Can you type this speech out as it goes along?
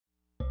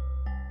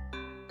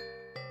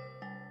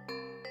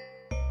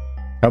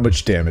How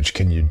much damage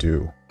can you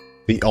do?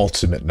 The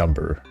ultimate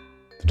number.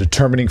 The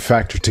determining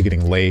factor to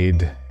getting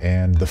laid,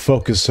 and the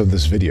focus of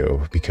this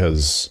video,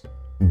 because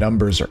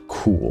numbers are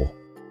cool.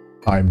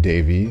 I'm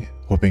Davey,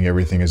 hoping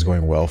everything is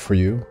going well for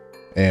you,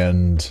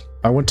 and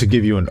I want to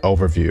give you an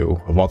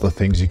overview of all the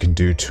things you can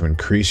do to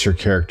increase your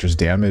character's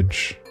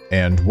damage,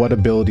 and what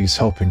abilities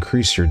help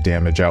increase your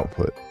damage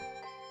output.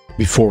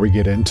 Before we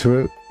get into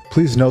it,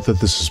 please note that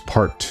this is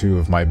part 2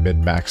 of my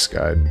min-max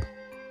guide.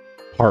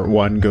 Part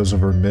 1 goes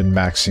over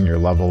min-maxing your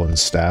level and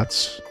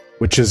stats,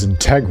 which is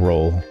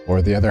integral,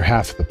 or the other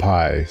half of the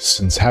pie,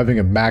 since having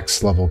a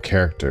max level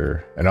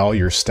character and all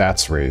your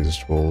stats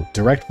raised will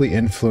directly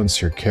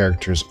influence your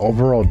character's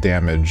overall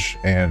damage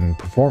and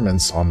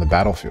performance on the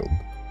battlefield.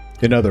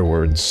 In other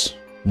words,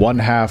 one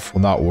half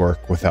will not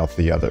work without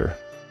the other.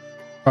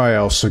 I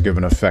also give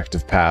an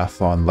effective path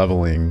on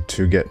leveling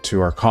to get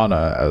to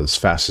Arcana as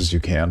fast as you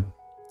can.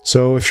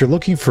 So if you're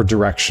looking for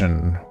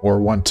direction or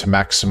want to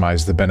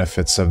maximize the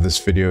benefits of this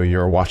video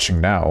you're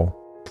watching now,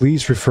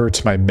 please refer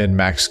to my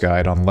min-max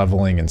guide on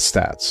leveling and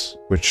stats,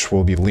 which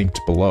will be linked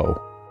below.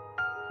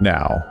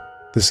 Now,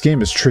 this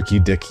game is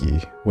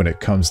tricky-dicky when it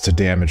comes to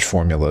damage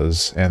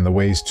formulas and the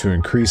ways to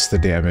increase the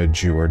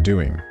damage you are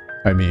doing.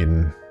 I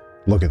mean,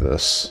 look at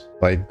this.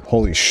 Like,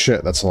 holy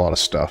shit, that's a lot of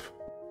stuff.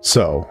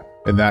 So,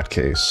 in that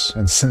case,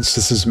 and since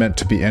this is meant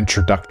to be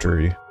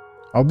introductory,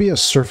 I'll be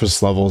as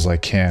surface level as I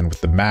can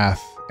with the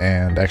math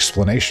and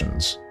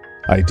explanations.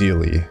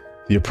 Ideally,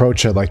 the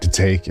approach I'd like to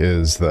take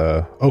is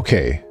the,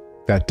 okay,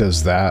 that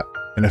does that,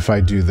 and if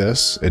I do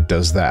this, it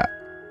does that.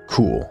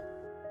 Cool.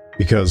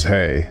 Because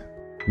hey,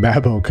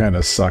 Mabo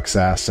kinda sucks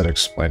ass at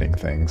explaining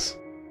things.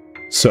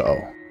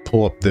 So,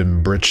 pull up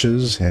them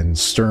britches and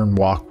stern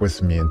walk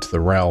with me into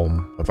the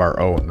realm of our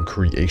own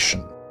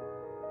creation.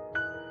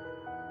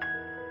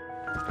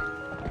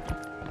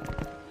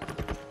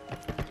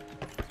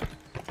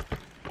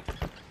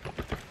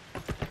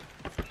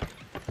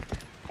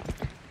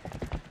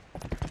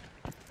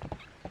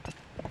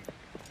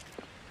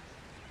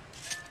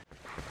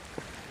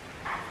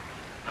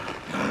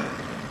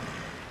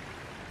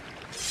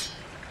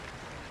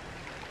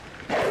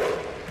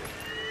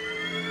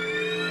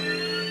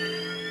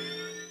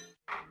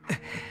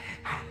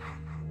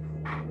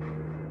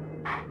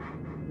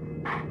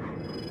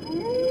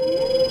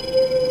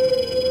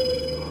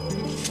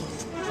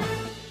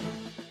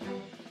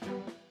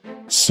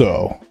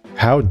 So,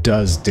 how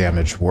does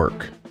damage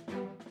work?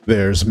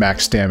 There's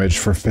max damage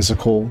for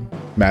physical,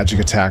 magic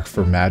attack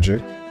for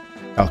magic,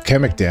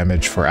 alchemic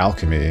damage for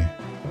alchemy,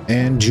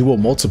 and you will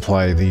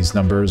multiply these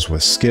numbers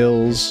with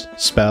skills,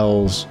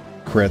 spells,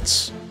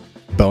 crits,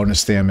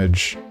 bonus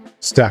damage,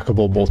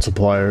 stackable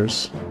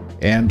multipliers,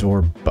 and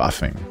or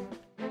buffing.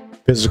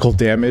 Physical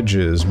damage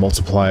is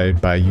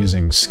multiplied by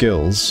using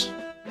skills.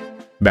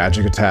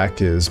 Magic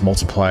attack is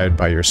multiplied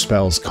by your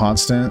spell's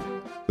constant,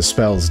 the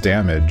spell's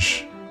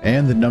damage,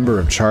 and the number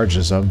of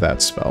charges of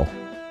that spell.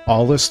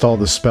 I'll list all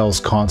the spell's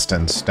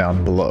constants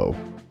down below.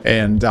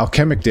 And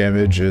alchemic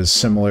damage is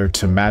similar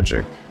to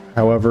magic.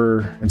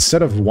 However,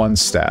 instead of one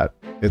stat,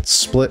 it's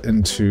split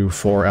into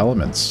 4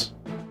 elements.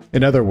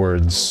 In other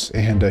words,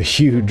 and a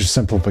huge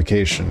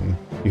simplification,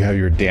 you have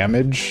your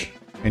damage,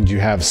 and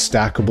you have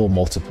stackable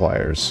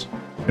multipliers.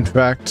 In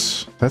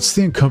fact, that's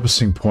the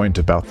encompassing point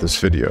about this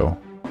video,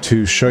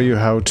 to show you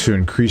how to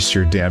increase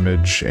your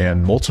damage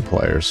and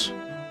multipliers.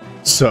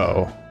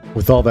 So,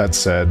 with all that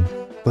said,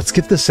 let's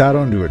get this out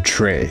onto a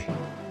tray.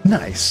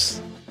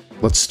 Nice.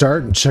 Let's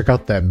start and check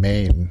out that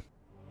main.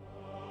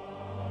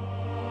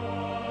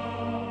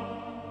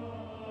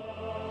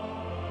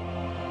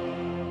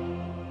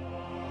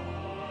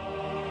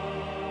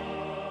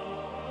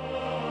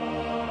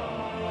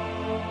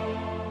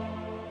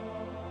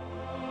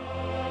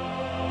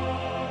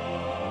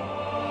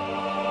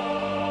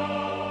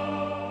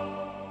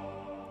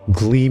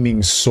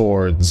 Gleaming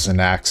swords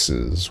and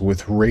axes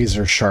with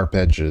razor-sharp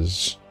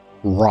edges,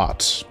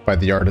 wrought by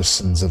the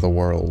artisans of the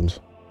world,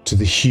 to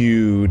the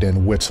hewed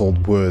and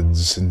whittled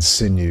woods and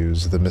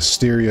sinews of the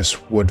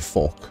mysterious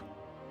woodfolk,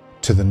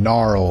 to the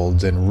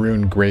gnarled and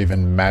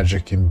rune-graven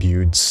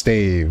magic-imbued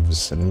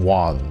staves and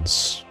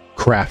wands,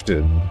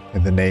 crafted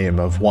in the name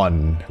of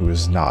one who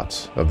is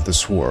not of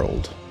this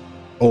world.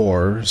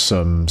 Or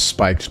some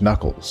spiked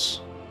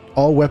knuckles.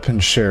 All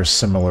weapons share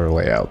similar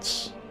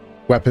layouts.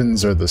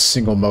 Weapons are the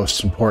single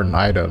most important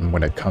item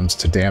when it comes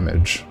to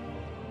damage.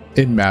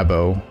 In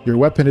Mabo, your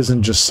weapon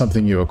isn't just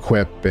something you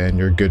equip and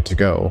you're good to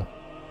go.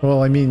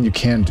 Well, I mean, you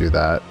can do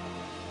that,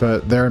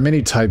 but there are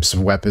many types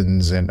of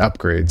weapons and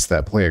upgrades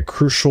that play a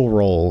crucial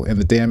role in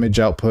the damage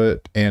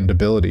output and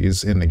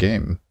abilities in the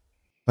game.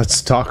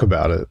 Let's talk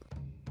about it.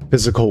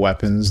 Physical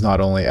weapons not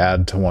only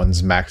add to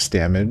one's max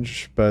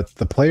damage, but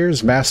the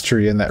player's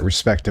mastery in that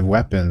respective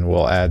weapon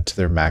will add to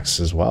their max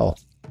as well.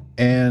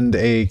 And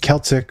a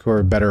Celtic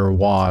or better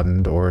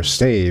wand or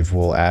stave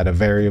will add a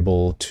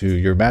variable to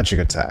your magic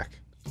attack.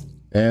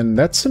 And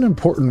that's an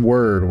important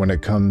word when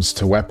it comes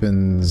to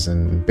weapons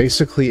and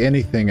basically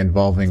anything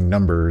involving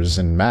numbers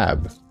in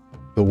MAB.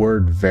 The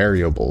word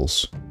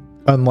variables.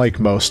 Unlike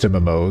most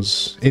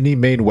MMOs, any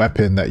main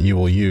weapon that you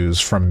will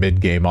use from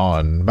mid-game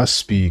on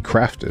must be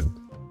crafted.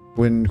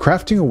 When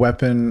crafting a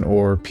weapon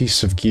or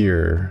piece of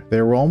gear,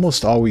 there will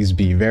almost always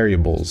be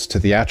variables to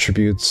the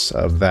attributes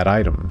of that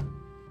item.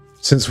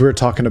 Since we're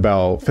talking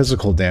about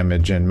physical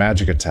damage and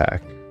magic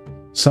attack,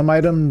 some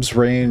items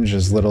range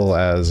as little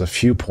as a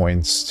few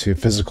points to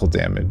physical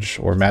damage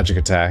or magic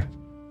attack,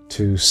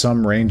 to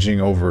some ranging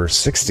over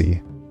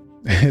 60.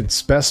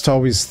 It's best to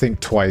always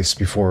think twice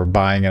before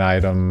buying an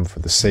item for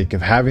the sake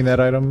of having that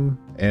item,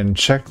 and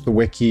check the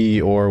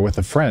wiki or with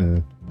a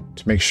friend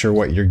to make sure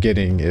what you're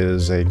getting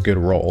is a good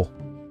roll.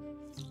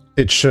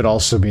 It should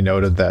also be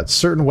noted that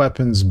certain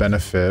weapons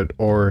benefit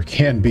or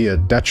can be a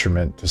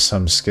detriment to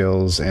some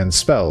skills and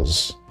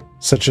spells,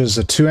 such as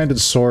a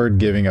two-handed sword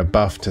giving a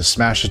buff to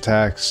smash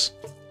attacks,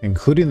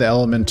 including the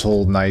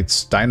Elemental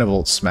Knight's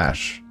Dynavolt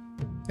Smash.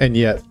 And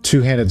yet,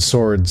 two-handed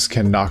swords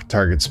can knock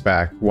targets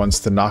back once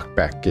the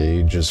knockback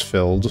gauge is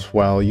filled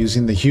while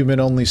using the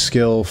human-only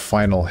skill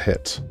Final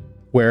Hit,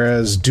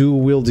 whereas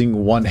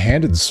dual-wielding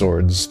one-handed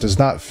swords does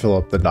not fill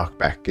up the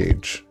knockback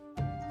gauge.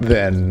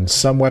 Then,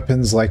 some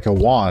weapons like a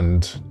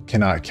wand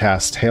cannot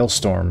cast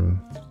Hailstorm.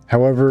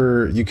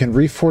 However, you can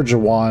reforge a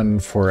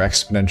wand for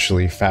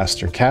exponentially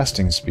faster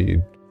casting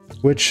speed,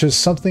 which is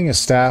something a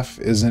staff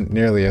isn't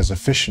nearly as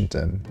efficient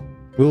in.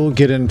 We'll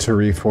get into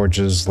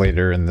reforges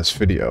later in this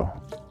video.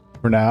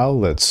 For now,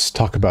 let's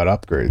talk about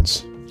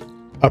upgrades.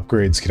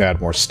 Upgrades can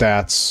add more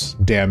stats,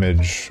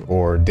 damage,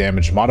 or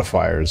damage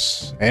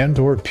modifiers, and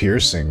or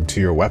piercing to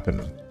your weapon,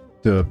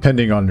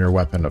 depending on your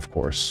weapon, of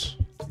course.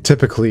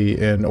 Typically,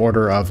 in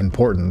order of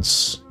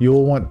importance,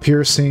 you'll want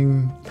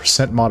piercing,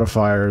 percent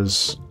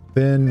modifiers,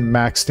 then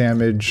max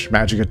damage,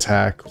 magic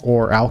attack,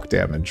 or alch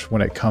damage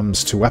when it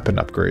comes to weapon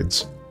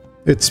upgrades.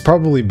 It's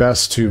probably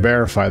best to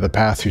verify the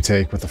path you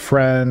take with a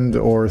friend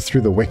or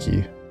through the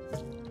wiki.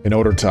 In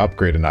order to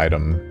upgrade an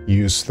item,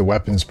 use the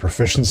weapon's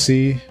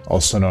proficiency,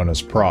 also known as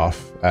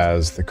prof,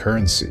 as the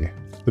currency.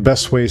 The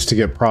best ways to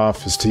get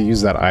prof is to use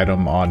that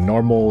item on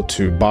normal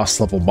to boss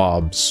level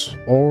mobs,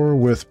 or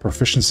with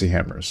proficiency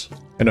hammers.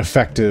 An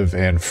effective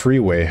and free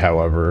way,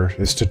 however,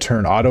 is to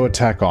turn auto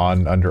attack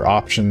on under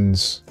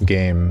options,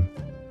 game,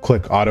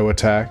 click auto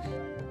attack,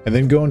 and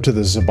then go into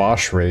the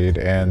Zabosh raid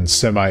and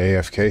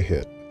semi-AFK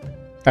hit.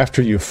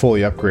 After you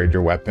fully upgrade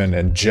your weapon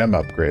and gem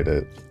upgrade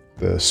it,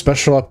 the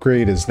special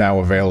upgrade is now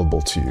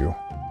available to you.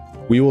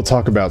 We will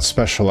talk about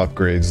special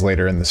upgrades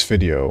later in this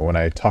video when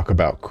I talk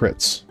about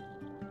crits.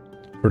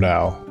 For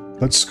now,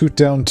 let's scoot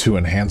down to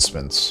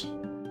enhancements.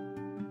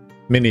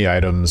 Many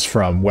items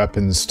from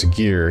weapons to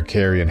gear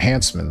carry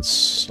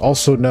enhancements,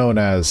 also known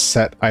as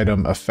set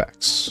item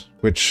effects,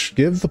 which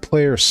give the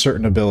player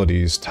certain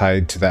abilities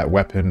tied to that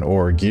weapon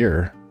or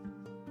gear.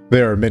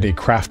 There are many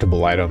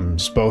craftable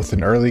items, both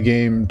in early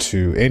game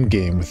to end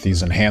game with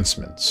these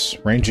enhancements,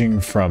 ranging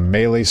from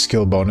melee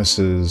skill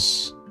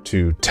bonuses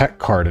to tech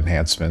card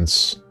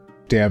enhancements,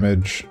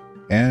 damage,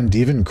 and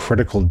even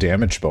critical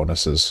damage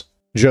bonuses.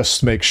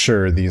 Just make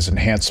sure these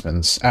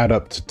enhancements add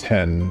up to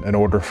 10 in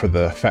order for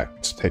the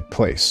effect to take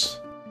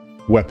place.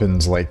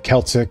 Weapons like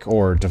Celtic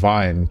or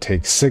Divine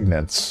take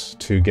signets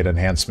to get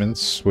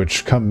enhancements,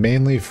 which come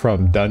mainly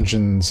from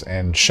dungeons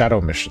and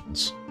shadow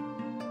missions.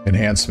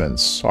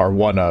 Enhancements are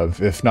one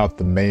of, if not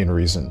the main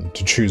reason,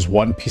 to choose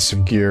one piece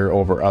of gear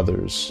over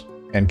others,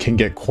 and can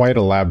get quite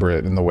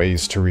elaborate in the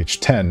ways to reach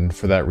 10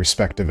 for that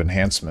respective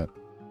enhancement.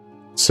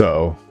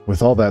 So,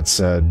 with all that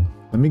said,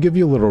 let me give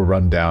you a little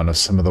rundown of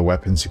some of the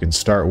weapons you can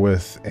start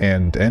with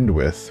and end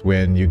with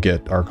when you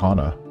get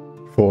Arcana.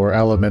 For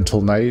Elemental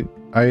Knight,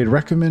 I'd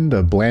recommend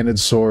a Blanded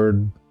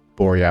Sword,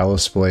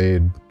 Borealis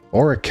Blade,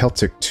 or a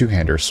Celtic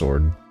two-hander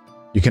sword.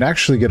 You can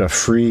actually get a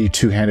free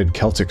two-handed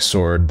Celtic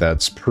sword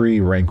that's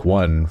pre-rank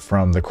 1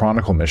 from the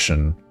Chronicle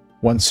mission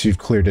once you've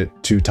cleared it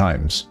 2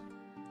 times.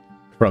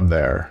 From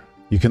there,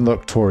 you can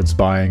look towards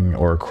buying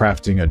or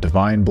crafting a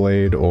Divine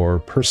Blade or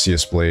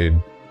Perseus Blade.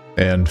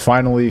 And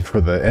finally, for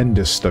the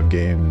endest of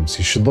games,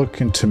 you should look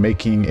into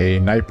making a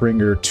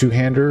Nightbringer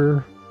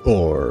two-hander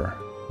or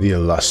the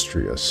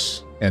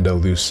illustrious and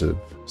elusive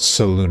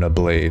Soluna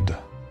Blade.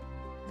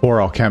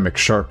 For Alchemic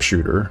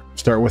Sharpshooter,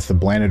 start with the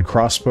Blanded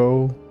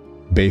Crossbow,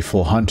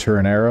 Baleful Hunter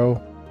and Arrow,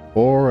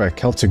 or a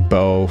Celtic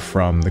Bow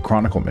from the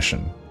Chronicle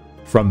mission.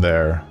 From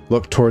there,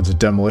 look towards a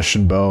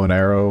Demolition Bow and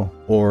Arrow,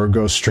 or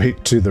go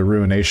straight to the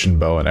Ruination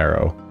Bow and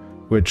Arrow,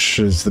 which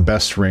is the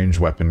best range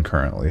weapon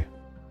currently.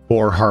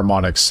 For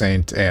Harmonic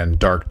Saint and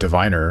Dark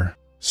Diviner,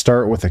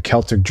 start with a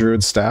Celtic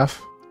Druid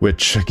Staff,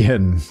 which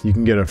again, you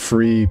can get a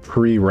free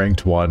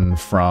pre-ranked one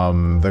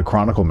from the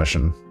Chronicle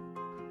mission.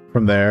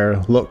 From there,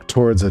 look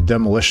towards a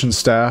Demolition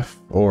Staff,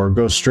 or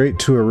go straight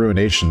to a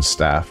Ruination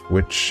Staff,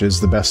 which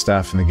is the best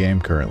staff in the game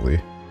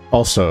currently.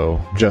 Also,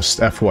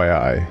 just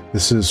FYI,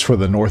 this is for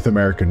the North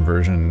American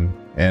version,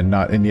 and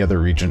not any other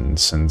region,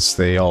 since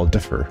they all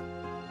differ.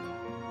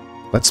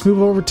 Let's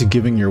move over to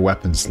giving your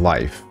weapons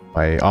life,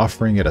 by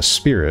offering it a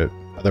spirit,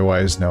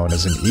 otherwise known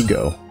as an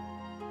ego.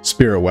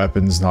 Spirit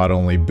weapons not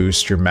only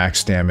boost your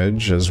max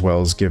damage, as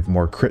well as give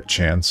more crit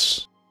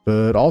chance,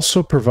 but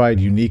also provide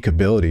unique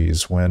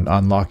abilities when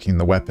unlocking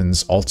the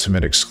weapon's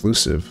ultimate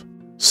exclusive,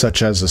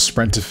 such as a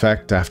sprint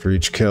effect after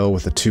each kill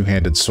with a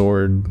two-handed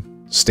sword,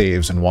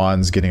 staves and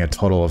wands getting a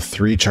total of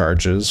 3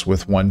 charges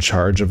with 1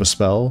 charge of a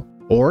spell,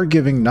 or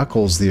giving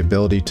Knuckles the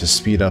ability to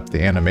speed up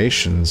the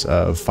animations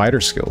of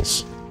fighter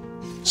skills.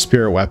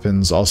 Spirit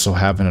weapons also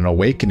have an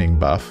awakening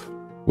buff,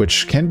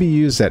 which can be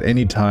used at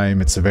any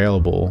time it's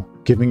available,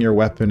 giving your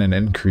weapon an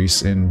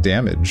increase in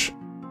damage.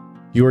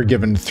 You are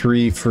given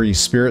 3 free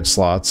spirit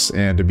slots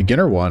and a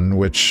beginner one,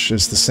 which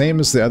is the same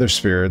as the other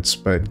spirits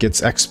but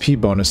gets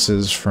XP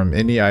bonuses from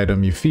any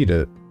item you feed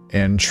it,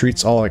 and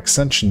treats all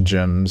Ascension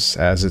gems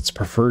as its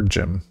preferred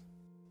gem.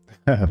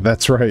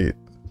 That's right,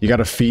 you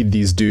gotta feed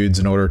these dudes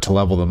in order to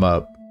level them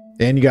up,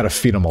 and you gotta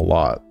feed them a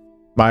lot.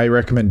 My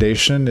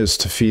recommendation is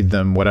to feed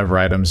them whatever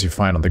items you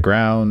find on the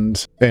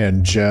ground,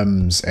 and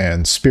gems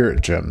and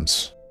spirit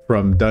gems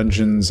from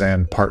dungeons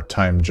and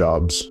part-time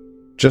jobs.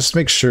 Just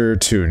make sure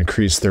to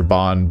increase their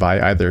bond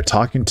by either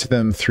talking to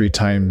them 3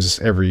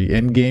 times every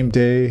in-game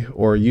day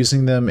or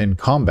using them in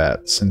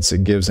combat, since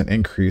it gives an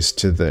increase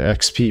to the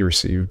XP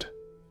received.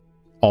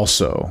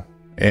 Also,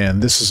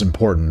 and this is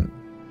important,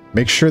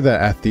 make sure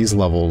that at these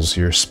levels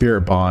your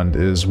spirit bond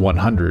is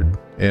 100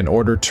 in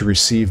order to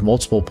receive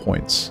multiple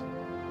points.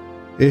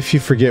 If you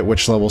forget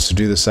which levels to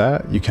do this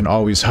at, you can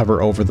always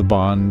hover over the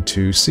bond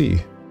to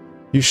see.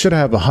 You should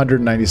have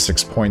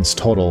 196 points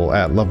total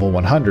at level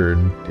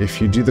 100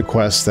 if you do the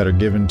quests that are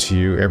given to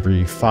you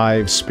every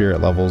 5 spirit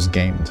levels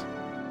gained.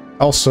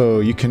 Also,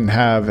 you can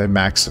have a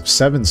max of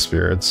 7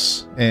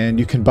 spirits, and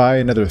you can buy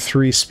another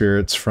 3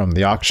 spirits from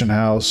the auction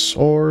house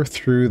or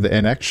through the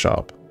NX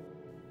shop.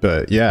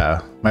 But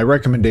yeah, my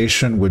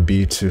recommendation would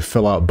be to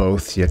fill out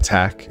both the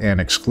attack and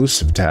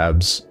exclusive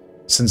tabs,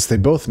 since they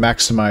both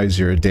maximize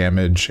your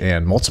damage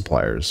and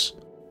multipliers.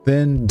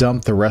 Then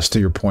dump the rest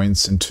of your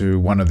points into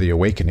one of the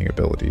awakening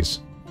abilities.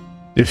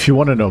 If you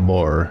want to know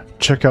more,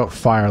 check out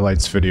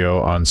Firelight's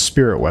video on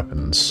spirit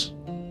weapons.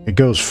 It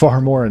goes far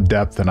more in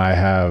depth than I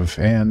have,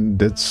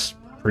 and it's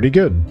pretty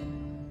good.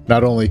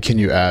 Not only can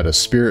you add a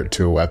spirit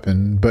to a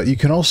weapon, but you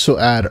can also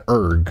add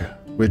Erg,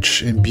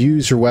 which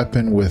imbues your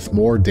weapon with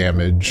more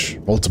damage,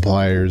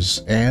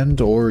 multipliers,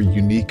 and/or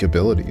unique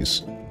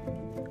abilities.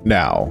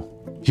 Now,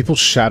 people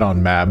shat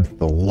on Mab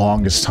the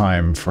longest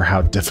time for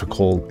how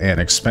difficult and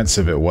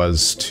expensive it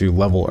was to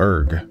level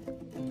Erg,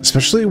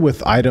 especially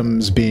with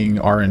items being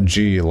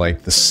RNG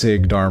like the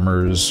Sigged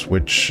armors,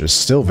 which is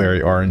still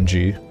very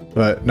RNG.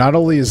 But not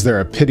only is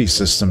there a pity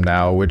system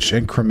now which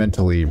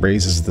incrementally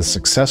raises the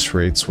success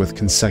rates with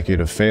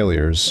consecutive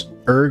failures,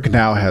 Erg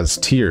now has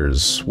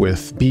tiers,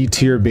 with B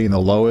tier being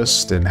the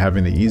lowest and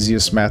having the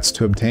easiest mats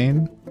to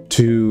obtain,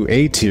 to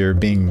A tier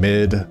being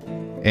mid,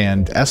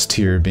 and S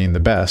tier being the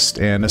best,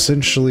 and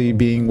essentially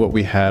being what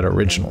we had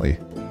originally.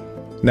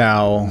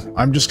 Now,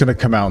 I'm just gonna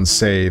come out and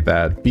say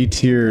that B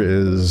tier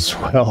is,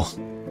 well,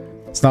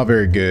 it's not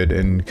very good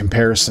in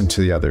comparison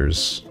to the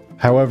others.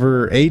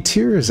 However, A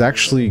tier is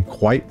actually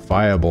quite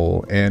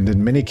viable, and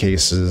in many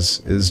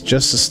cases is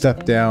just a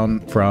step down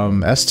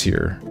from S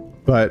tier,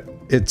 but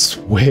it's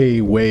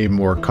way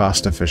more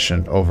cost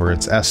efficient over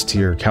its S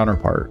tier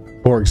counterpart.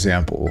 For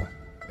example,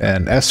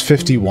 an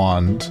S50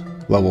 wand,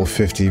 level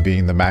 50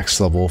 being the max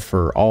level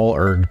for all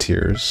Erg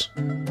tiers,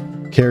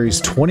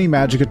 carries 20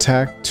 magic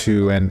attack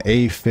to an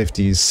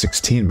A50's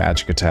 16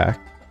 magic attack,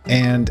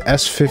 and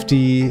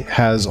S50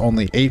 has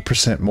only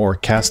 8% more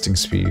casting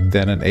speed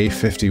than an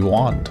A50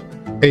 wand.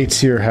 A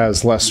tier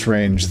has less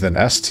range than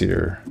S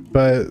tier,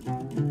 but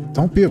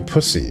don't be a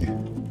pussy.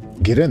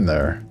 Get in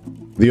there.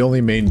 The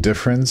only main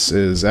difference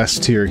is S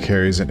tier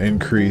carries an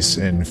increase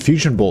in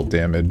fusion bolt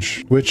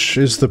damage, which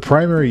is the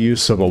primary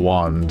use of a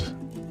wand.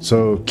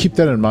 So keep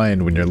that in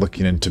mind when you're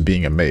looking into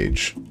being a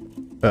mage.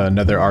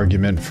 Another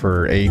argument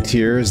for A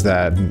tier is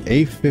that an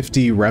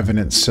A50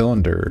 Revenant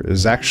cylinder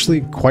is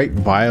actually quite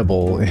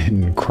viable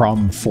in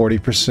Chrom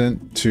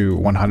 40% to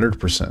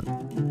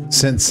 100%,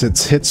 since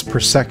its hits per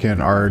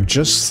second are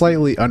just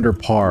slightly under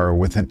par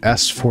with an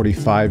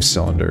S45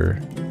 cylinder.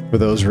 For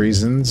those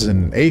reasons,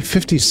 an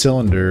A50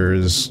 cylinder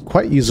is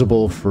quite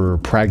usable for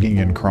pragging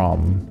in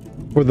Chrom.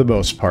 For the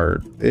most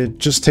part, it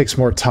just takes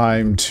more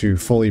time to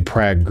fully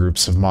prag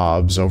groups of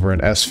mobs over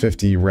an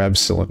S50 Rev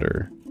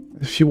cylinder.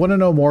 If you want to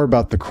know more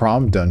about the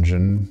Chrom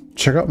dungeon,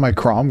 check out my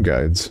Chrom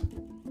guides.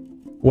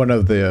 One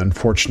of the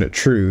unfortunate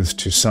truths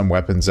to some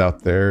weapons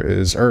out there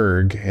is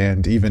Erg,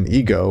 and even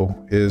Ego,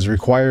 is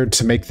required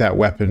to make that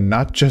weapon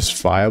not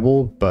just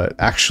viable, but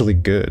actually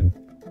good,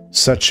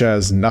 such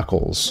as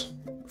Knuckles.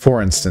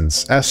 For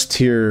instance, S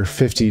tier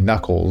 50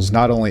 Knuckles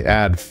not only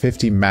add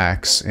 50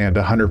 max and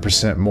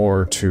 100%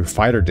 more to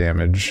fighter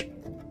damage,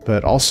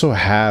 but also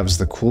halves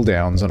the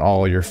cooldowns on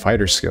all your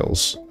fighter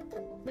skills.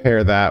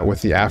 Pair that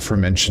with the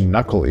aforementioned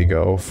Knuckle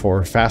Ego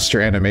for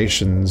faster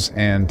animations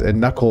and a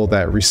Knuckle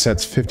that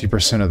resets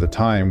 50% of the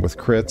time with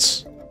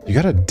crits, you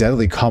got a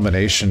deadly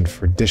combination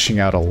for dishing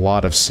out a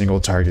lot of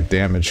single target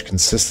damage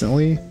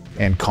consistently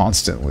and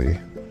constantly.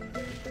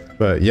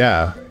 But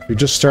yeah, if you're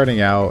just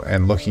starting out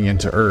and looking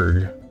into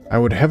Erg, I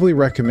would heavily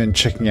recommend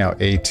checking out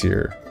A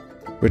tier.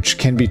 which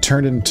can be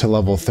turned into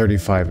level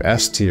 35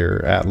 S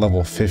tier at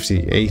level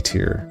 50 A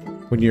tier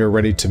when you're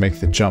ready to make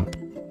the jump.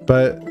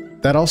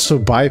 But that also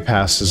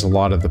bypasses a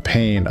lot of the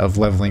pain of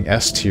leveling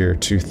S tier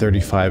to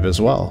 35 as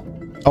well.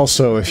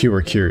 Also, if you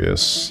were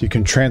curious, you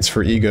can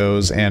transfer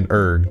egos and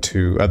erg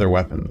to other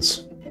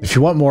weapons. If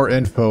you want more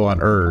info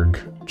on erg,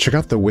 check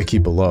out the wiki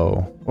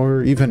below,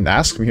 or even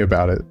ask me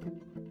about it.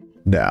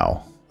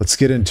 Now, let's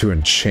get into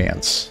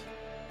enchants.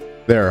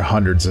 There are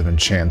hundreds of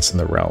enchants in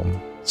the realm.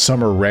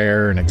 Some are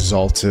rare and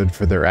exalted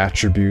for their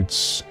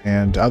attributes,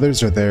 and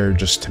others are there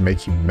just to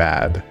make you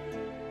mad.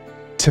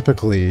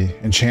 Typically,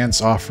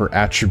 enchants offer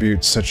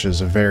attributes such as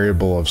a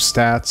variable of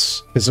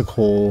stats,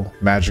 physical,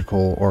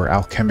 magical, or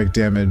alchemic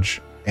damage,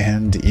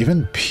 and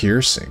even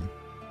piercing.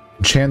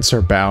 Enchants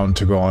are bound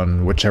to go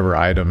on whichever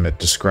item it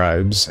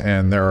describes,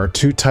 and there are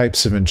two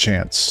types of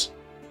enchants: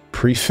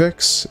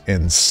 prefix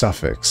and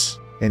suffix.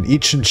 And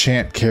each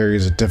enchant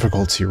carries a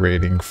difficulty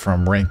rating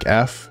from rank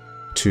F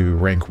to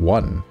rank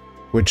 1,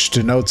 which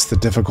denotes the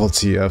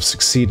difficulty of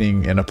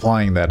succeeding in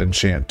applying that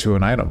enchant to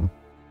an item.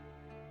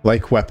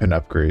 Like weapon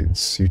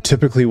upgrades, you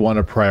typically want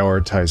to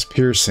prioritize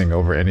piercing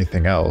over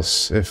anything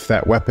else if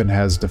that weapon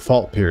has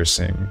default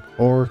piercing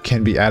or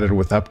can be added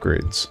with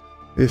upgrades.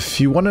 If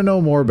you want to know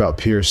more about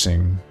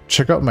piercing,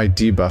 check out my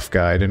debuff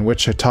guide in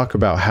which I talk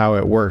about how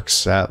it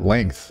works at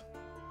length.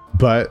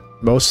 But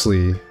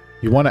mostly,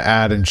 you want to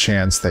add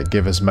enchants that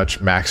give as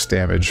much max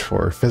damage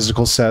for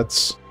physical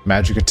sets,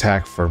 magic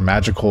attack for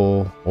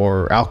magical,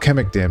 or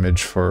alchemic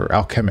damage for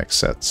alchemic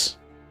sets.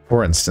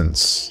 For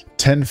instance,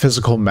 10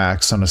 physical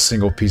max on a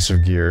single piece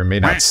of gear may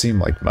not seem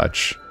like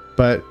much,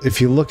 but if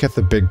you look at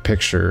the big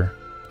picture,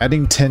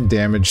 adding 10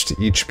 damage to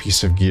each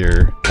piece of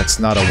gear that's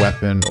not a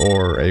weapon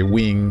or a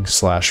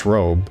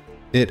wing/robe,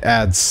 it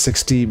adds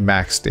 60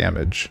 max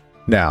damage.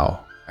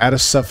 Now, add a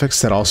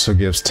suffix that also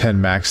gives 10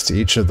 max to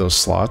each of those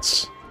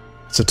slots.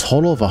 It's a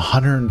total of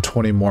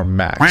 120 more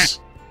max.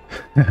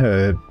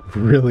 It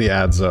really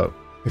adds up.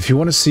 If you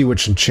want to see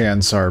which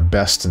enchants are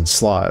best in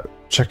slot,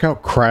 check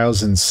out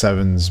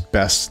Cryos7's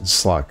Best in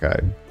Slot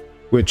Guide,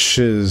 which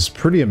is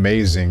pretty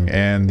amazing,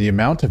 and the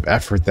amount of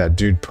effort that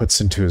dude puts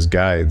into his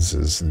guides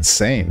is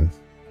insane.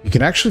 You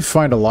can actually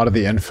find a lot of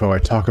the info I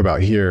talk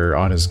about here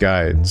on his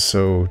guides,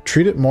 so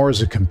treat it more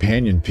as a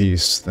companion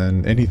piece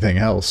than anything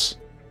else.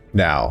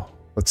 Now,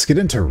 let's get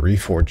into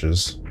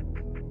reforges.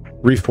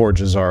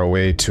 Reforges are a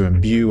way to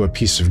imbue a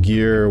piece of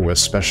gear with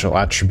special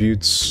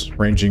attributes,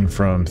 ranging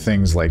from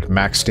things like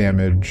max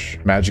damage,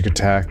 magic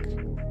attack,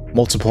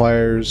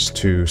 multipliers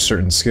to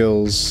certain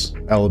skills,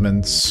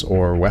 elements,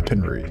 or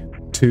weaponry,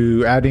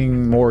 to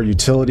adding more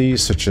utility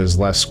such as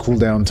less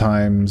cooldown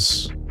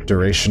times,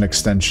 duration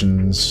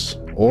extensions,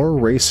 or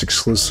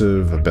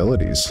race-exclusive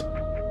abilities.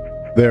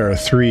 There are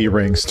 3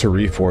 ranks to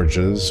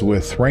reforges,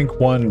 with rank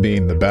 1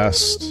 being the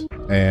best,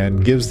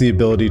 and gives the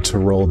ability to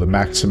roll the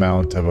max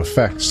amount of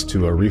effects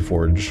to a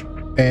reforge,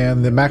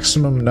 and the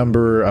maximum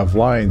number of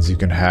lines you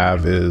can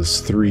have is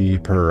 3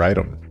 per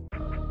item.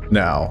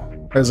 Now,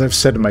 as I've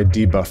said in my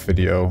debuff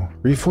video,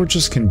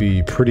 reforges can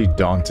be pretty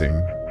daunting,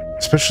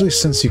 especially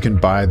since you can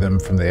buy them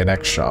from the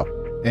NX shop,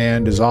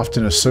 and is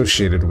often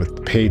associated with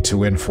the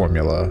pay-to-win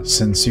formula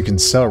since you can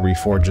sell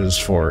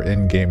reforges for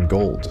in-game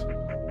gold.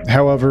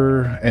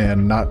 However,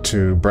 and not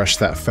to brush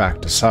that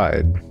fact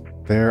aside,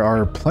 there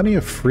are plenty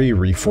of free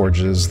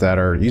reforges that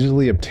are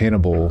easily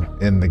obtainable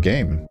in the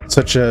game,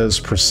 such as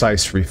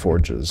precise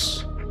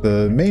reforges.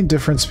 The main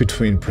difference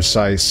between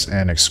precise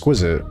and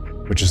exquisite,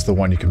 which is the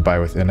one you can buy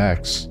with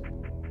NX,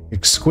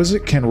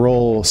 exquisite can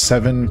roll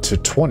 7 to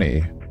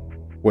 20,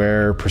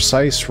 where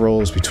precise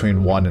rolls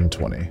between 1 and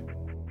 20.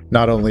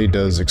 Not only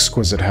does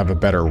exquisite have a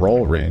better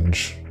roll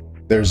range,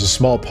 there's a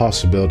small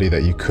possibility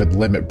that you could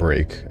limit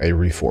break a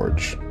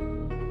reforge.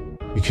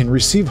 You can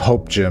receive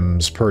hope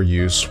gems per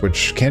use,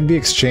 which can be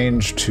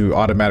exchanged to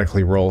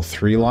automatically roll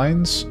 3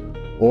 lines,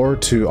 or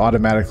to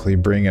automatically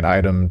bring an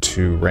item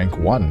to rank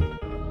 1.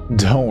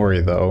 Don't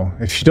worry though,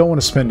 if you don't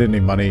want to spend any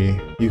money,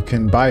 you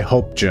can buy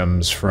hope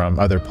gems from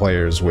other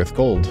players with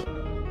gold.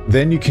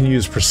 Then you can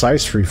use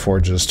precise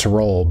reforges to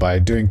roll by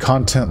doing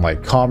content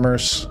like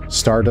commerce,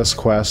 Stardust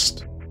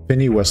Quest,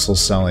 Finny Whistle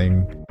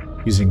selling,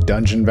 using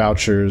dungeon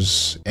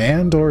vouchers,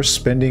 and or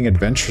spending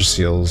adventure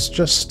seals,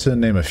 just to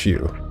name a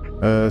few.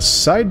 A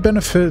side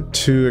benefit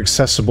to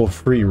accessible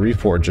free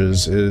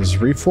reforges is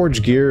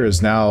reforge gear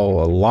is now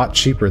a lot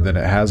cheaper than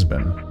it has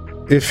been.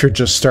 If you're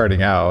just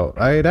starting out,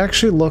 I'd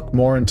actually look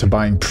more into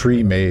buying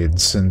pre-made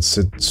since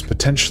it's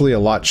potentially a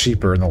lot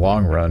cheaper in the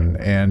long run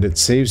and it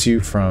saves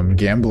you from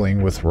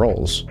gambling with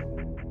rolls.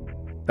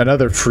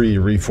 Another free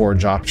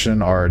reforge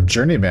option are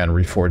journeyman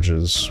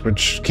reforges,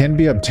 which can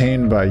be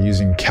obtained by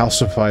using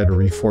calcified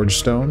reforge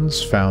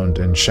stones found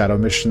in shadow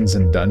missions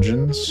and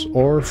dungeons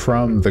or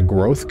from the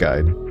growth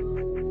guide.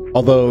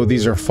 Although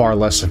these are far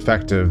less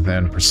effective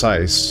than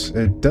precise,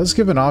 it does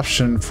give an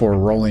option for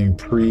rolling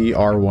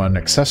pre-R1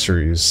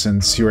 accessories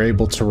since you're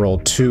able to roll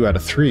 2 out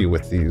of 3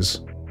 with these.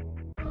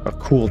 A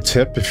cool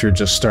tip if you're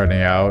just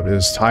starting out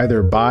is to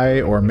either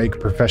buy or make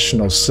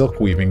professional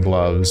silk weaving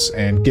gloves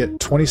and get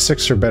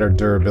 26 or better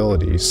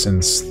durability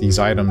since these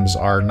items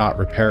are not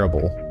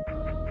repairable.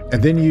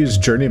 And then use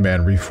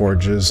Journeyman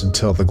Reforges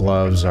until the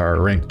gloves are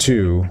rank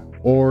 2,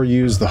 or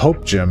use the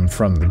Hope Gem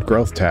from the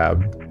Growth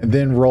tab, and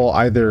then roll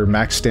either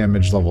Max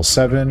Damage level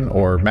 7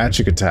 or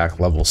Magic Attack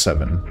level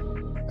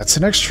 7. That's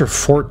an extra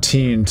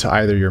 14 to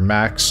either your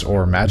Max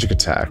or Magic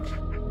Attack.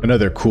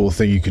 Another cool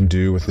thing you can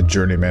do with the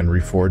Journeyman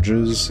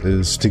Reforges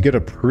is to get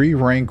a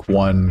pre-rank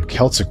 1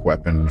 Celtic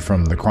weapon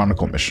from the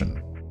Chronicle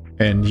mission,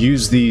 and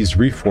use these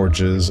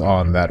Reforges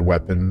on that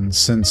weapon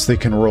since they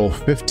can roll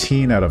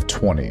 15 out of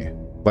 20,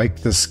 like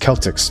this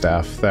Celtic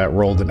staff that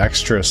rolled an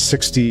extra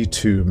 60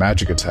 to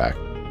Magic Attack.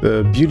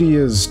 The beauty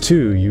is,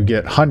 too, you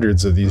get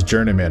hundreds of these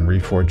Journeyman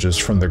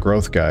Reforges from the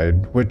Growth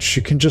Guide, which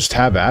you can just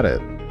have at it.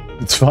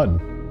 It's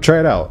fun. Try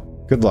it out.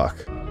 Good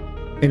luck.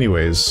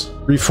 Anyways,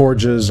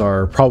 Reforges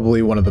are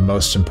probably one of the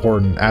most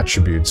important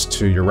attributes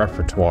to your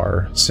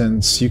repertoire,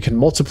 since you can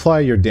multiply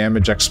your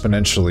damage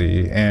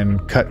exponentially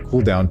and cut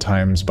cooldown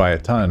times by a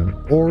ton,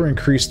 or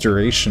increase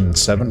duration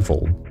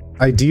 7-fold.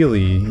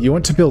 Ideally, you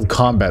want to build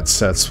combat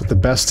sets with the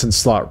best in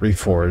slot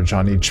Reforge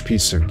on each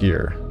piece of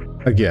gear.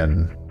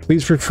 Again,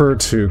 please refer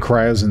to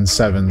Cryozen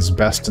 7's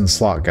Best in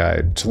Slot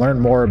guide to learn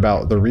more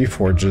about the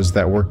Reforges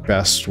that work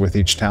best with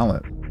each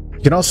talent.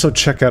 You can also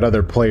check out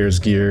other players'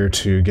 gear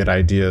to get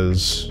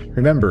ideas.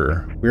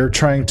 Remember, we are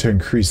trying to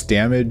increase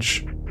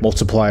damage,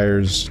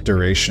 multipliers,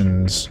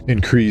 durations,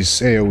 increase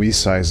AoE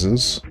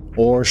sizes,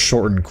 or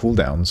shorten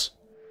cooldowns.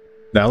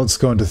 Now let's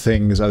go into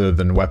things other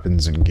than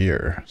weapons and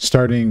gear,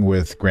 starting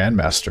with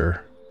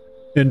Grandmaster.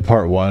 In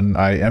part 1,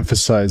 I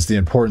emphasized the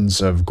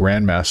importance of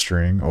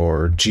Grandmastering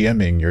or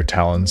GMing your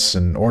talents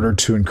in order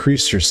to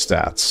increase your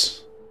stats.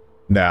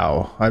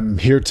 Now, I'm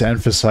here to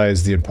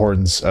emphasize the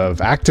importance of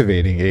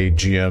activating a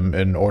GM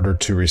in order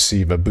to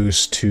receive a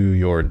boost to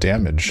your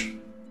damage.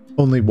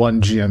 Only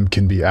one GM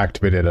can be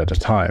activated at a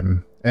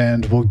time,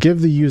 and will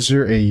give the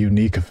user a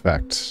unique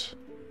effect.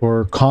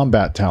 For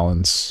combat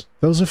talents,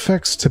 those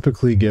effects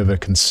typically give a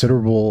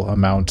considerable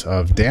amount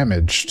of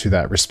damage to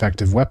that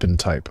respective weapon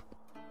type.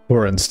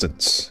 For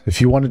instance,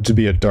 if you wanted to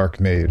be a Dark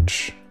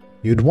Mage,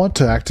 you'd want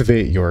to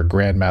activate your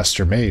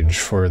Grandmaster Mage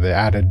for the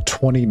added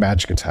 20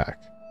 magic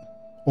attack.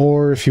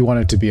 Or if you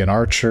wanted to be an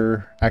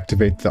Archer,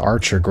 activate the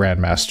Archer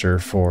Grandmaster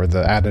for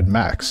the added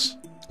max.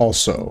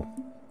 Also,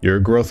 your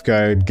Growth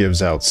Guide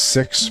gives out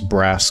 6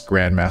 Brass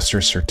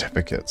Grandmaster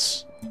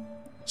certificates,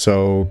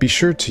 so be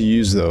sure to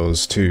use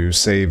those to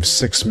save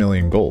 6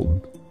 million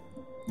gold.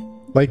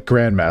 Like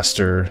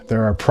Grandmaster,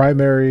 there are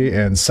primary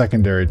and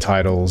secondary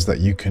titles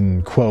that you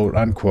can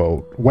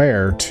quote-unquote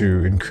wear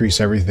to increase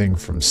everything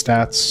from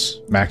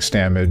stats, max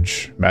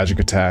damage, magic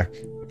attack,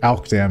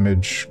 alch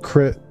damage,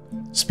 crit,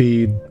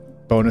 speed,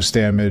 bonus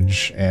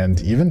damage,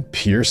 and even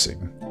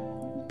piercing.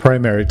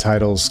 Primary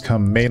titles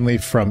come mainly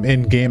from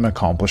in-game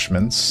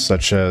accomplishments,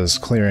 such as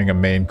clearing a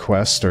main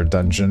quest or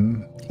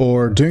dungeon,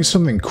 or doing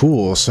something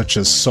cool such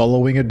as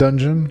soloing a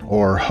dungeon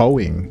or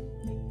hoeing.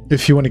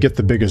 If you want to get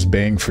the biggest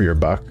bang for your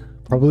buck,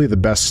 probably the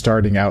best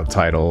starting out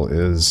title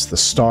is the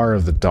Star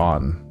of the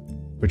Dawn,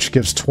 which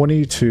gives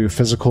 20 to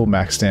physical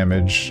max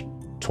damage,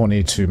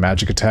 20 to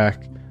magic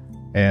attack,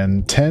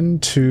 and 10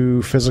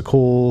 to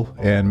physical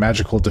and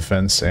magical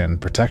defense and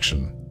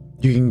protection.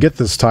 You can get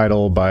this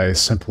title by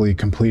simply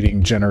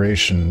completing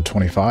Generation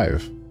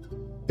 25.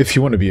 If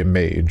you want to be a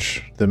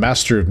mage, the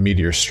Master of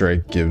Meteor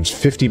Strike gives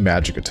 50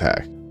 magic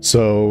attack.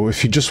 So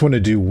if you just want to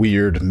do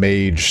weird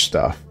mage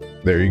stuff,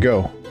 there you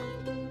go.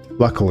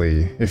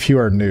 Luckily, if you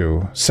are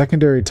new,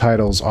 secondary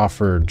titles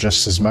offer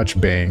just as much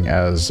bang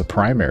as a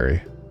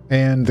primary,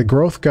 and the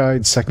Growth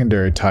Guide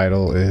secondary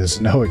title is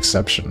no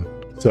exception.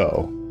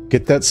 So,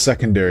 get that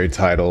secondary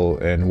title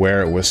and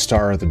wear it with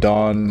Star of the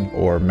Dawn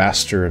or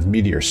Master of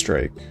Meteor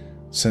Strike,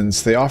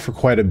 since they offer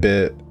quite a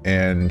bit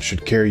and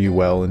should carry you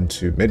well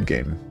into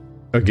mid-game.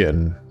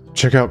 Again,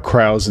 check out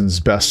Krausen's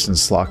Best in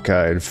Slot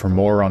guide for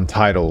more on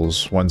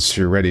titles once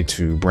you're ready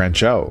to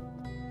branch out.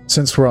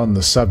 Since we're on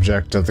the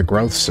subject of the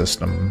growth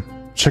system,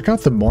 check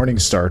out the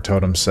Morningstar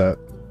totem set.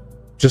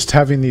 Just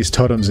having these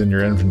totems in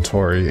your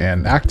inventory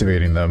and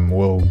activating them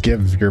will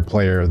give your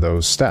player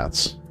those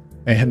stats.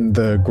 And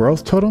the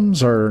growth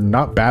totems are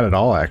not bad at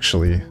all,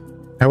 actually.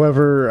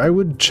 However, I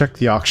would check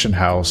the auction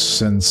house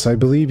since I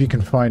believe you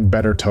can find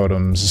better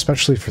totems,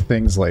 especially for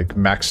things like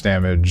max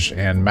damage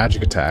and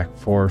magic attack,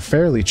 for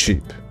fairly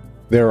cheap.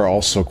 There are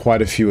also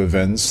quite a few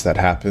events that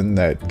happen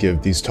that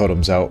give these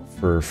totems out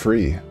for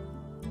free.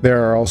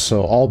 There are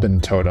also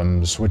Albin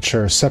totems, which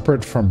are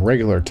separate from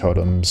regular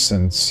totems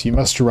since you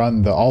must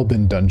run the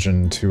Albin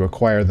dungeon to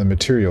acquire the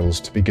materials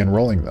to begin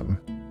rolling them.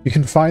 You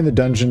can find the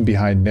dungeon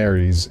behind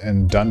Nares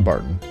and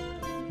Dunbarton.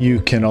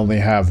 You can only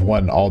have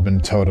one Albin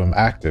totem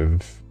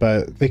active,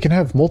 but they can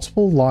have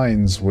multiple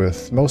lines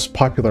with most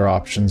popular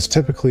options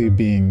typically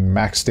being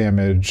max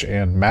damage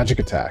and magic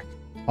attack.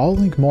 I'll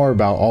link more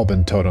about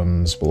Albin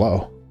totems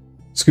below.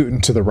 Scooting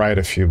to the right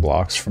a few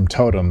blocks from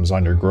totems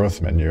on your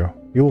growth menu,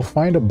 you will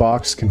find a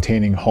box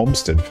containing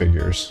homestead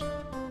figures.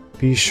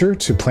 Be sure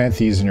to plant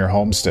these in your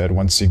homestead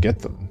once you get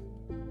them.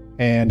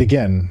 And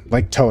again,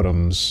 like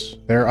totems,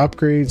 there are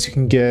upgrades you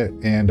can get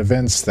and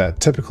events that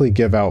typically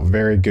give out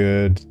very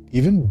good,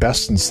 even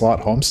best in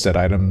slot homestead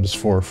items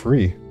for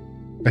free.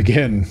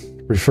 Again,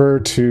 refer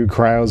to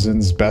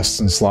Cryozen's best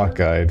in slot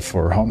guide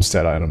for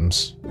homestead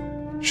items.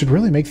 Should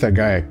really make that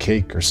guy a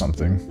cake or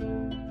something.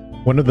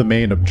 One of the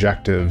main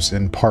objectives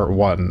in part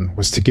 1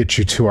 was to get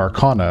you to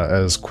Arcana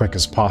as quick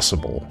as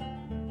possible,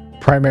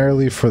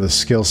 primarily for the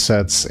skill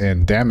sets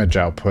and damage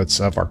outputs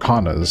of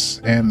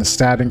Arcanas, and the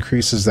stat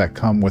increases that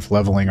come with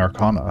leveling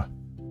Arcana.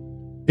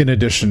 In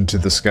addition to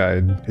this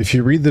guide, if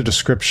you read the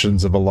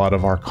descriptions of a lot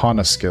of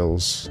Arcana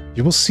skills,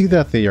 you will see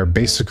that they are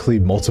basically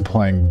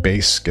multiplying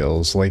base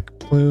skills like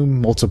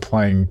Plume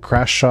multiplying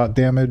Crash Shot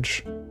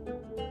damage,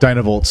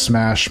 Dynavolt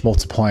Smash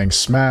multiplying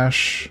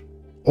Smash,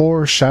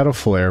 or Shadow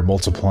Flare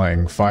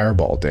multiplying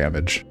Fireball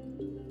damage.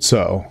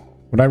 So,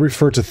 when I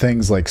refer to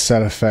things like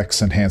set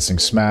effects enhancing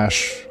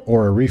Smash,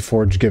 or a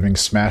Reforge giving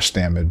Smash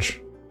damage,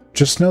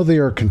 just know they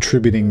are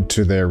contributing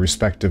to their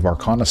respective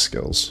Arcana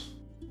skills.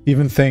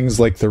 Even things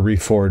like the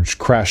Reforge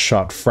Crash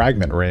Shot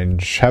Fragment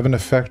range have an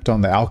effect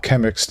on the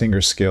Alchemic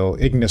Stinger skill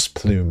Ignis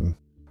Plume.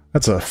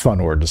 That's a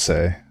fun word to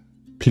say.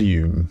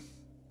 Plume.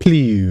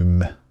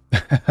 Plume.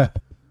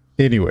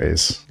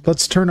 Anyways,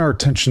 let's turn our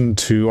attention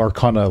to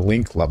Arcana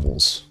Link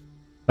levels.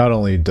 Not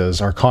only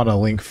does Arcana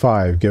Link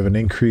 5 give an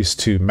increase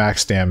to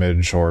max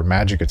damage or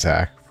magic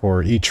attack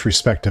for each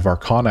respective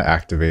Arcana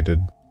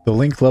activated, the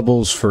link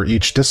levels for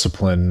each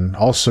discipline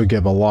also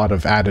give a lot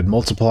of added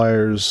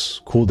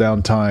multipliers,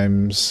 cooldown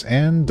times,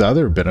 and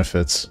other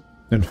benefits.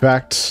 In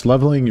fact,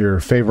 leveling your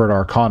favorite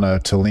Arcana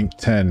to Link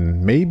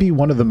 10 may be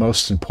one of the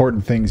most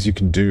important things you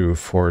can do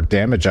for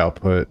damage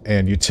output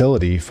and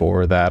utility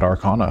for that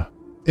Arcana.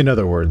 In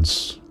other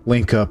words,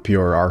 link up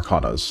your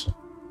Arcanas.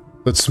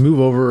 Let's move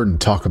over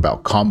and talk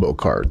about combo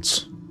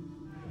cards.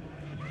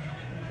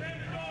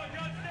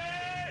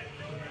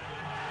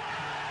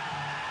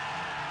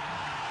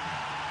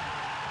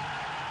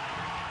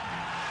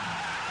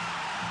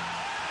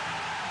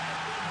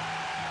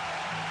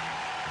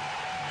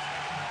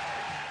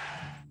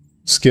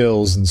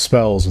 Skills and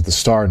spells with the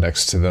star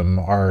next to them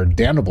are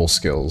damnable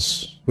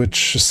skills,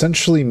 which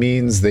essentially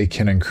means they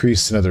can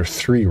increase another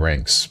 3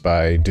 ranks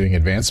by doing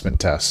advancement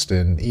test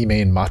in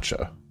E-main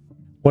Matcha.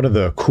 One of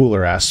the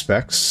cooler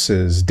aspects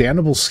is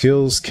damnable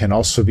skills can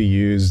also be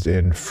used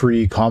in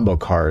free combo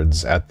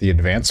cards at the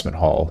advancement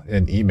hall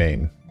in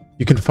E-main.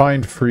 You can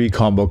find free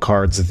combo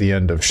cards at the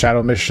end of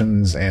shadow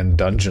missions and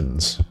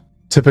dungeons.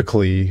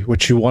 Typically,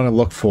 what you want to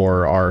look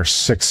for are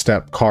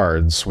 6-step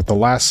cards, with the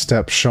last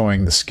step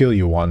showing the skill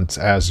you want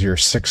as your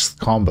 6th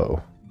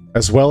combo,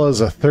 as well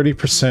as a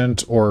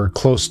 30% or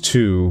close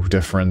to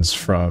difference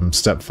from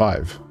step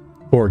 5.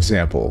 For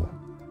example,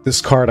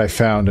 this card I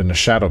found in a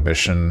shadow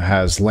mission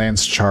has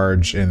Lance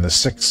Charge in the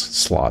 6th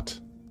slot,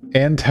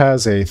 and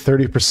has a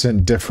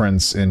 30%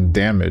 difference in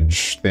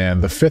damage than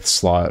the 5th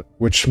slot,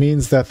 which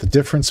means that the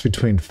difference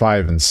between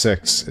 5 and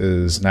 6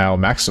 is now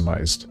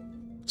maximized.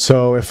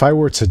 So if I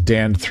were to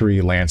Dan 3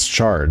 Lance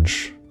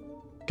Charge,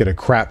 get a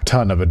crap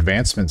ton of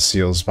advancement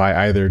seals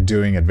by either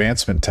doing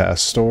advancement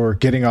tests or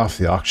getting off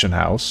the auction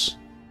house,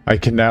 I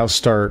can now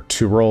start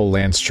to roll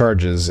Lance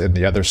Charges in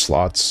the other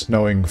slots,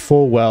 knowing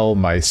full well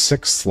my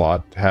 6th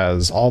slot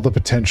has all the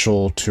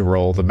potential to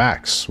roll the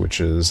max, which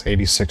is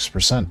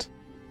 86%.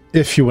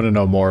 If you want to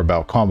know more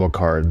about combo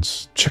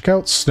cards, check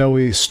out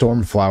Snowy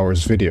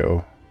Stormflower's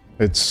video.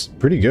 It's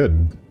pretty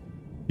good.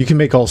 You can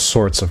make all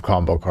sorts of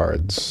combo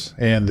cards,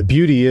 and the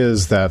beauty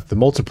is that the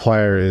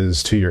multiplier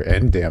is to your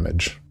end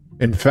damage.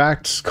 In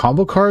fact,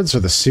 combo cards are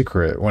the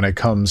secret when it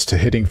comes to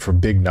hitting for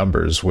big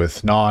numbers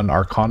with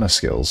non-Arcana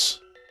skills.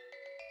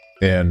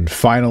 And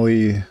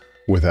finally,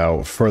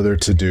 without further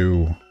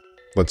ado,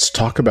 let's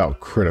talk about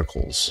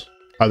criticals,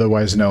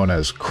 otherwise known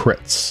as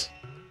crits.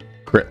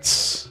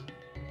 Crits.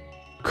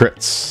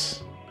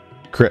 Crits.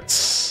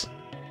 Crits.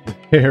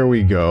 There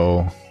we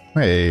go.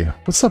 Hey,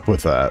 what's up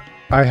with that?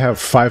 I have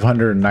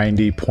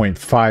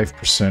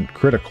 590.5%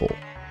 critical.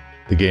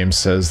 The game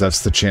says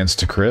that's the chance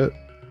to crit?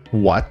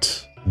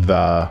 What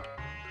the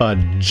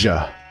fudge?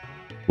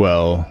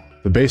 Well,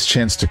 the base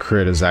chance to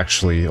crit is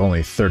actually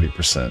only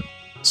 30%.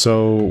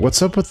 So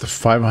what's up with the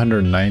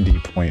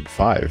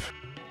 590.5?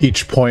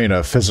 Each point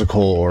of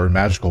physical or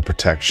magical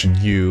protection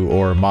you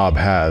or a mob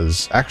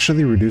has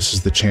actually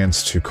reduces the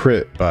chance to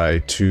crit by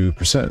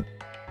 2%.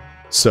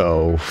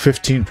 So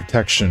 15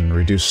 protection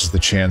reduces the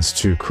chance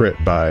to crit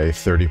by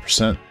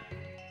 30%.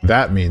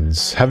 That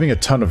means having a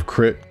ton of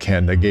crit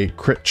can negate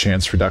crit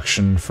chance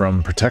reduction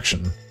from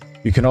protection.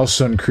 You can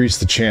also increase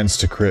the chance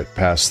to crit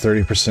past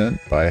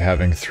 30% by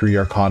having 3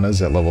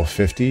 Arcanas at level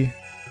 50,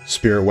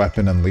 Spirit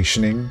Weapon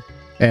Unleashing,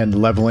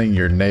 and leveling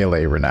your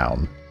Nele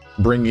Renown,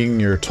 bringing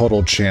your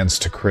total chance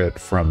to crit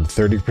from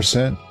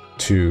 30%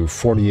 to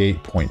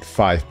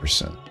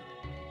 48.5%.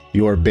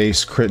 Your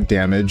base crit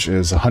damage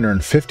is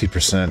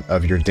 150%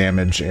 of your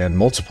damage and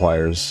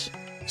multipliers,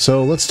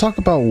 so let's talk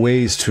about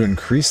ways to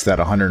increase that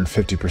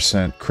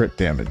 150% crit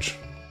damage.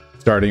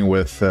 starting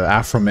with the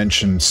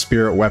aforementioned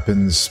Spirit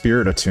Weapons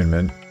Spirit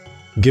Attunement,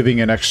 giving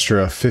an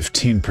extra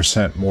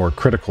 15% more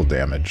critical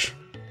damage.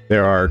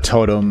 There are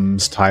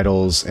totems,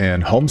 titles,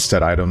 and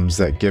homestead items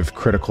that give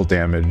critical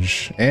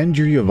damage, and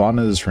your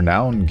Yavanna's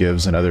Renown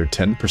gives another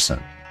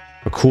 10%.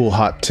 A cool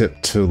hot tip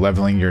to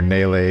leveling your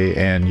Nele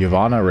and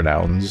Yavanna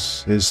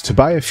Renowns is to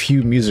buy a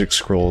few music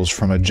scrolls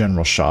from a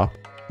general shop,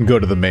 go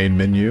to the main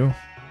menu,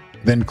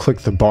 then click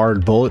the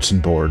barred bulletin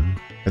board,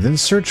 and then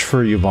search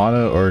for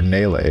Yavanna or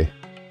Nele.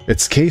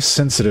 It's case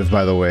sensitive,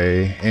 by the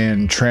way,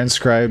 and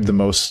transcribe the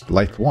most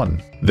liked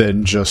one.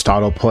 Then just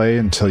autoplay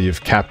until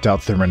you've capped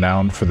out the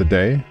renown for the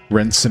day,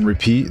 rinse and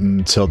repeat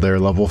until they're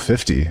level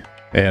 50.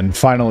 And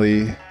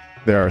finally,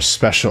 there are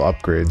special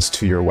upgrades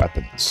to your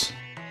weapons.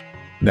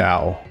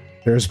 Now,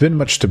 there's been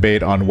much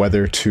debate on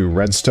whether to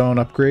redstone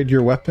upgrade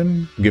your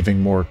weapon, giving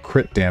more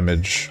crit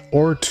damage,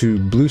 or to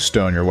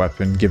bluestone your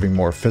weapon, giving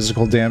more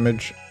physical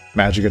damage,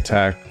 magic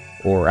attack,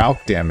 or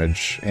alch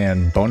damage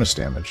and bonus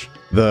damage.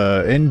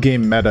 The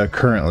in-game meta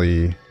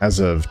currently, as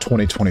of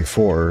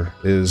 2024,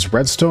 is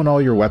redstone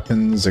all your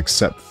weapons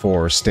except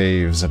for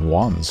staves and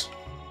wands.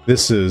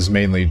 This is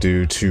mainly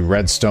due to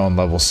redstone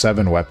level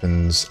 7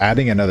 weapons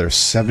adding another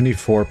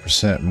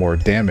 74% more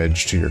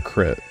damage to your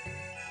crit,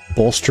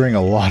 bolstering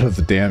a lot of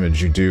the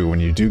damage you do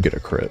when you do get a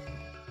crit.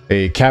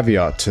 A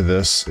caveat to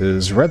this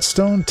is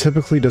redstone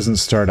typically doesn't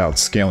start out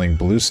scaling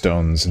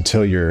bluestones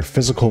until your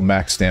physical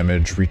max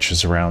damage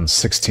reaches around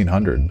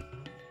 1600.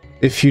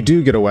 If you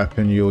do get a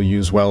weapon you'll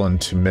use well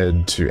into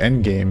mid to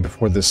endgame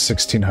before this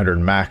 1600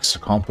 max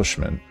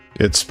accomplishment,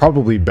 it's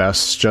probably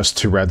best just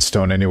to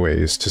redstone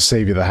anyways to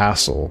save you the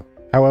hassle.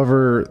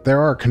 However, there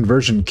are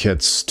conversion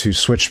kits to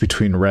switch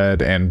between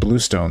red and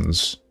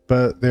bluestones,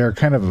 but they are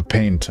kind of a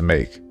pain to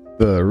make.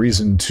 The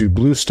reason to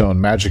bluestone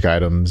magic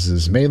items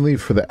is mainly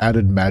for the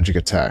added magic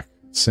attack,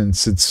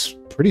 since it's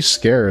pretty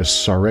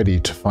scarce already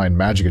to find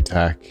magic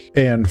attack,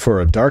 and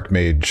for a dark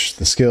mage,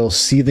 the skill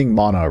Seething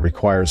Mana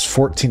requires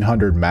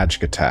 1400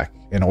 magic attack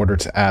in order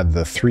to add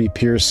the 3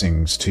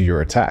 piercings to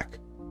your attack,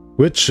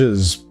 which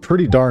is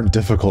pretty darn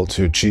difficult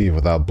to achieve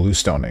without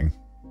bluestoning.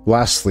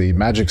 Lastly,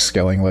 magic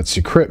scaling lets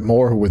you crit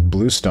more with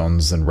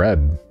bluestones than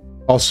red.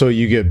 Also,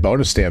 you get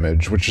bonus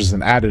damage, which is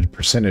an added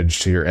percentage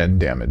to your end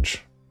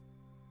damage.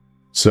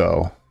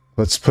 So,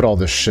 let's put all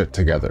this shit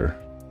together.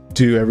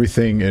 Do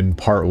everything in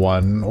part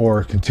 1,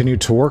 or continue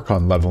to work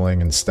on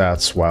leveling and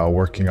stats while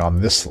working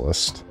on this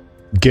list.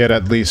 Get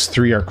at least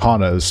 3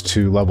 Arcanas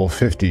to level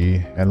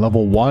 50, and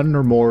level 1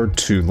 or more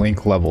to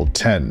Link level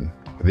 10,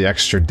 for the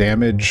extra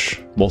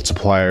damage,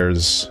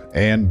 multipliers,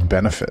 and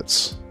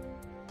benefits.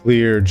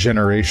 Clear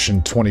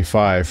Generation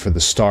 25 for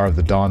the Star of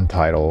the Dawn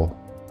title,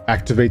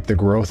 activate the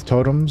Growth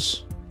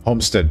Totems,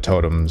 Homestead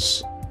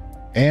Totems,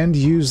 and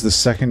use the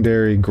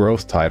secondary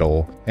growth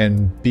title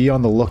and be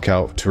on the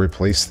lookout to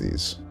replace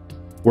these.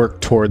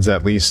 Work towards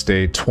at least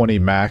a 20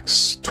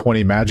 max,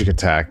 20 magic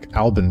attack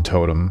Albin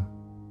totem,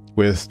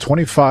 with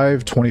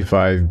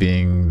 25-25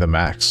 being the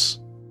max.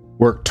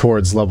 Work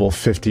towards level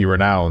 50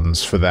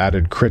 renowns for the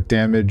added crit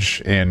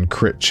damage and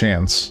crit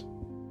chance.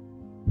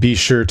 Be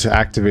sure to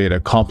activate a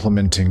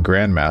complementing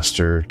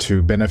Grandmaster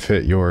to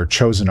benefit your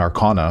chosen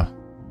Arcana.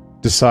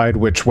 Decide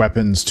which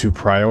weapons to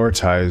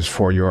prioritize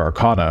for your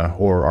Arcana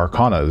or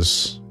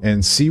Arcanas,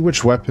 and see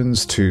which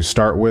weapons to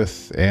start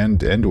with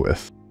and end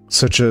with,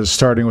 such as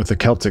starting with the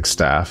Celtic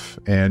Staff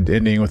and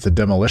ending with the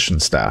Demolition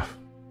Staff.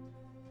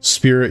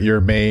 Spirit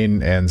your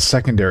main and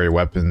secondary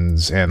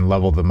weapons and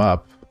level them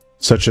up,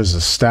 such as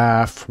a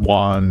staff,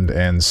 wand,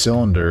 and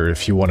cylinder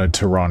if you wanted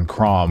to run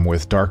Crom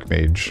with Dark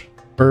Mage.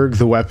 Erg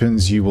the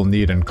weapons you will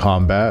need in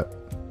combat,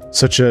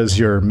 such as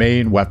your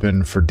main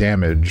weapon for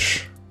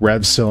damage,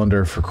 Rev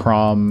Cylinder for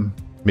Crom,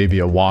 maybe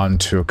a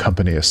wand to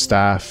accompany a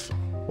staff,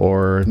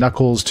 or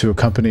knuckles to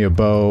accompany a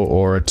bow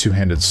or a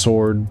two-handed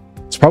sword.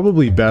 It's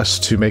probably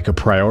best to make a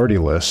priority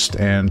list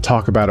and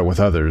talk about it with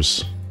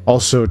others.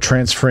 Also,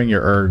 transferring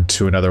your erg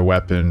to another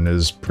weapon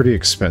is pretty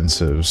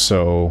expensive,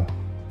 so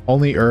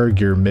only erg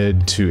your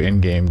mid to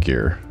in-game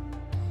gear.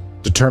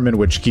 Determine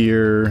which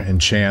gear,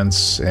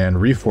 enchants, and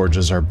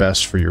reforges are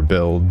best for your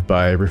build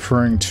by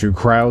referring to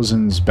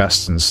Krausen's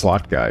Best in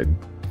Slot guide.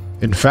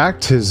 In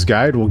fact, his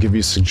guide will give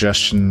you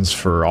suggestions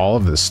for all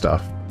of this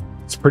stuff.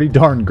 It's pretty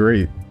darn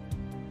great.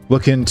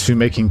 Look into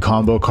making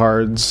combo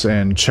cards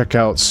and check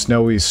out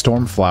Snowy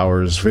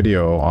Stormflower's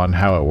video on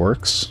how it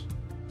works.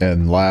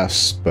 And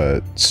last,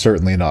 but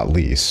certainly not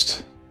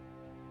least,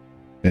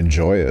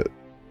 enjoy it.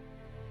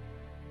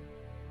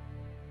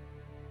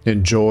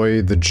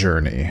 Enjoy the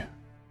journey.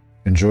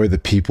 Enjoy the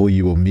people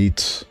you will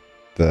meet,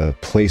 the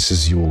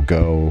places you will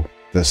go,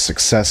 the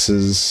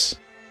successes,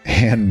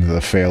 and the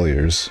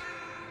failures.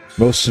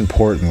 Most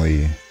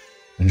importantly,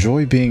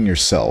 enjoy being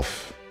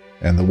yourself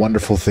and the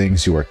wonderful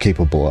things you are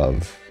capable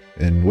of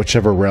in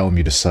whichever realm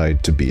you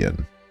decide to be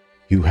in.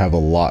 You have a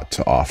lot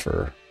to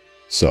offer,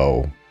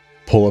 so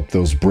pull up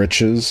those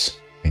britches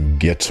and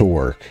get to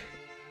work.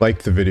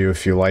 Like the video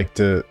if you liked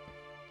it,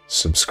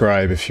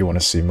 subscribe if you want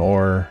to see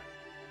more,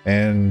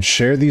 and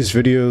share these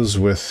videos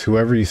with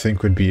whoever you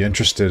think would be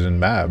interested in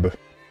Mab.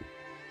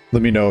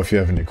 Let me know if you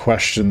have any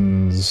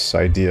questions,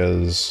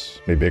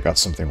 ideas, maybe I got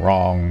something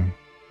wrong,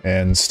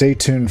 and stay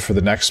tuned for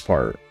the next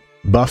part.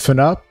 Buffing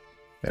up,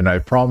 and I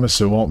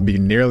promise it won't be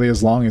nearly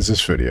as long as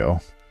this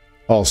video.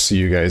 I'll see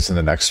you guys in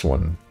the next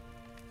one.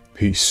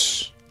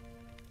 Peace.